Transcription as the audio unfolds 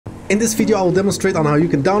In this video I will demonstrate on how you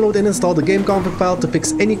can download and install the Gameconfig file to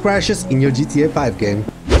fix any crashes in your GTA 5 game.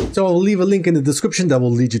 So I'll leave a link in the description that will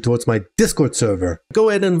lead you towards my Discord server. Go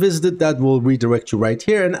ahead and visit it, that will redirect you right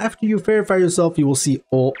here, and after you verify yourself you will see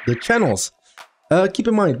all the channels. Keep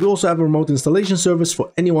in mind, we also have a remote installation service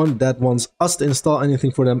for anyone that wants us to install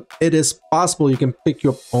anything for them. It is possible, you can pick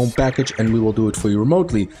your own package and we will do it for you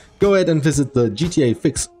remotely. Go ahead and visit the GTA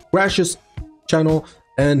Fix Crashes channel,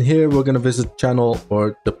 and here we're going to visit channel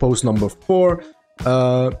or the post number 4.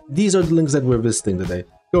 These are the links that we're visiting today.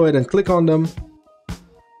 Go ahead and click on them.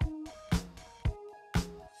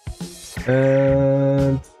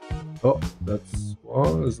 And oh,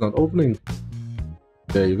 it's not opening.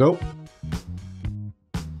 There you go.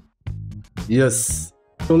 Yes,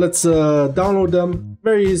 so let's download them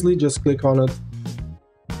very easily. Just click on it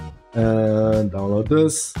and download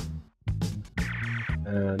this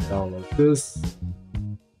and download this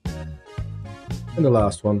and the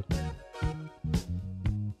last one.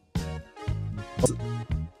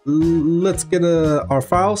 Let's get our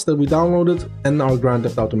files that we downloaded and our Grand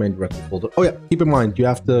Theft Auto main directory folder. Oh yeah, keep in mind you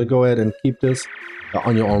have to go ahead and keep this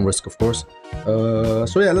on your own risk, of course.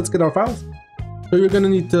 So yeah, let's get our files. So you're gonna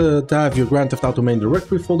need to have your Grand Theft Auto main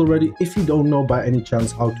directory folder ready. If you don't know by any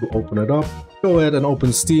chance how to open it up, go ahead and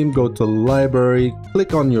open Steam, go to Library,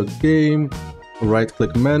 click on your game, right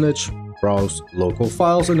click Manage, browse local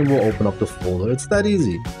files, and it will open up the folder. It's that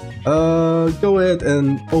easy. Go ahead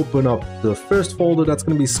and open up the first folder. That's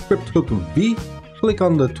gonna be Script Hook V. Click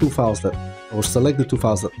on the two files or select the two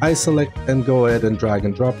files that I select and go ahead and drag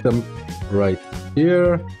and drop them right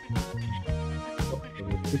here. Let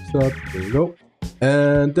me fix that. There you go.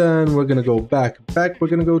 And then we're gonna go back. We're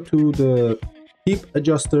gonna go to the heap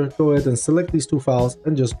adjuster. Go ahead and select these two files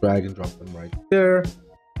and just drag and drop them right there.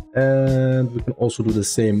 And we can also do the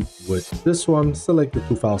same with this one. Select the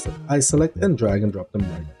two files that I select and drag and drop them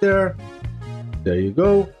right there. There you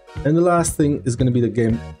go. And the last thing is gonna be the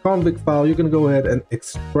Gameconfig file. You're gonna go ahead and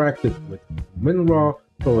extract it with WinRAR.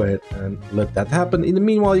 Go ahead and let that happen. In the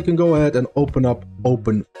meanwhile, you can go ahead and open up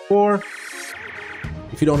Open4.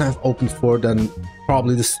 If you don't have Open4, then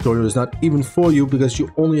probably this tutorial is not even for you, because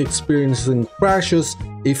you're only experiencing crashes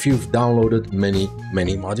if you've downloaded many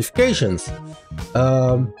modifications.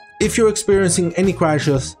 If you're experiencing any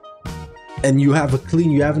crashes and you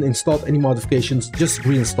haven't installed any modifications, just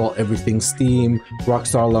reinstall everything. Steam,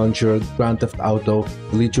 Rockstar Launcher, Grand Theft Auto,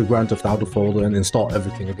 delete your Grand Theft Auto folder and install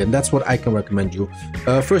everything again. That's what I can recommend you.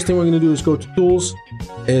 First thing we're going to do is go to Tools,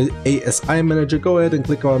 ASI Manager, go ahead and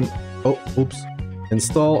click on,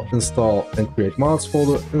 install, and create mods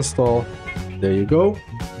folder, install. There you go.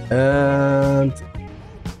 And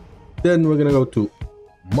then we're gonna go to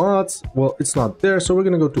mods. Well, it's not there, so we're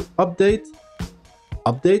gonna go to update,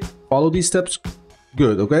 follow these steps.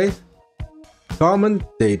 Good, okay. Common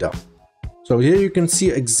data. So here you can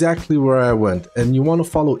see exactly where I went, and you want to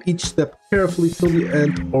follow each step carefully till the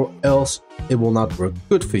end, or else it will not work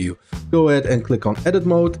good for you. Go ahead and click on edit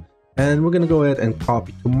mode, and we're gonna go ahead and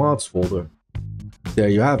copy to mods folder. There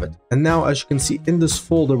you have it. And now, as you can see in this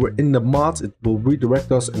folder, we're in the mods. It will redirect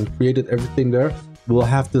us and created everything there. We'll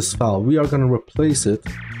have this file. We are going to replace it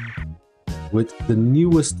with the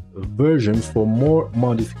newest version for more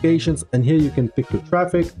modifications. And here you can pick your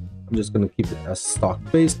traffic. I'm just going to keep it as stock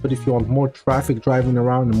based, but if you want more traffic driving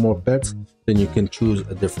around and more bets, then you can choose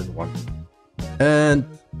a different one. And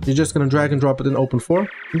you're just going to drag and drop it in Open4,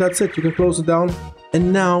 and that's it. You can close it down,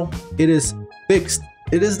 and now it is fixed.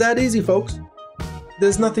 It is that easy, folks.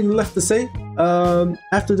 There's nothing left to say.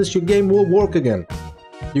 After this, your game will work again.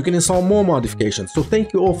 You can install more modifications. So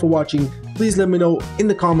thank you all for watching. Please let me know in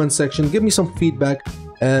the comment section. Give me some feedback.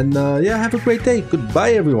 And yeah, have a great day.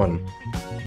 Goodbye, everyone.